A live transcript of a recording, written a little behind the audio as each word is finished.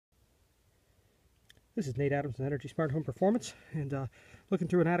This is Nate Adams with Energy Smart Home Performance, and looking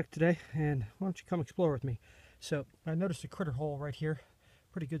through an attic today, and why don't you come explore with me? So I noticed a critter hole right here,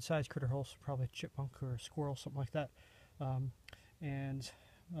 pretty good sized critter hole, so probably a chipmunk or a squirrel, something like that. And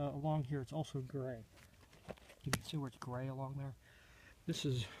along here it's also gray. You can see where it's gray along there. This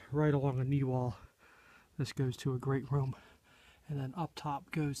is right along a knee wall. This goes to a great room, and then up top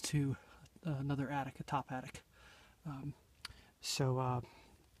goes to another attic, a top attic.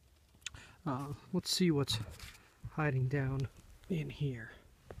 Let's see what's hiding down in here.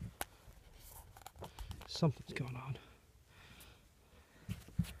 Something's going on.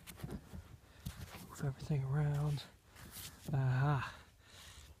 Move everything around. Aha.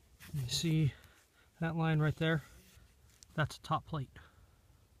 You see that line right there? That's a top plate.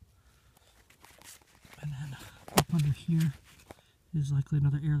 And then up under here is likely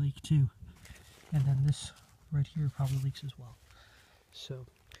another air leak too. And then this right here probably leaks as well. So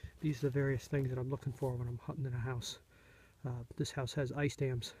these are the various things that I'm looking for when I'm hunting in a house. This house has ice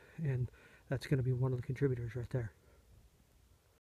dams, and that's going to be one of the contributors right there.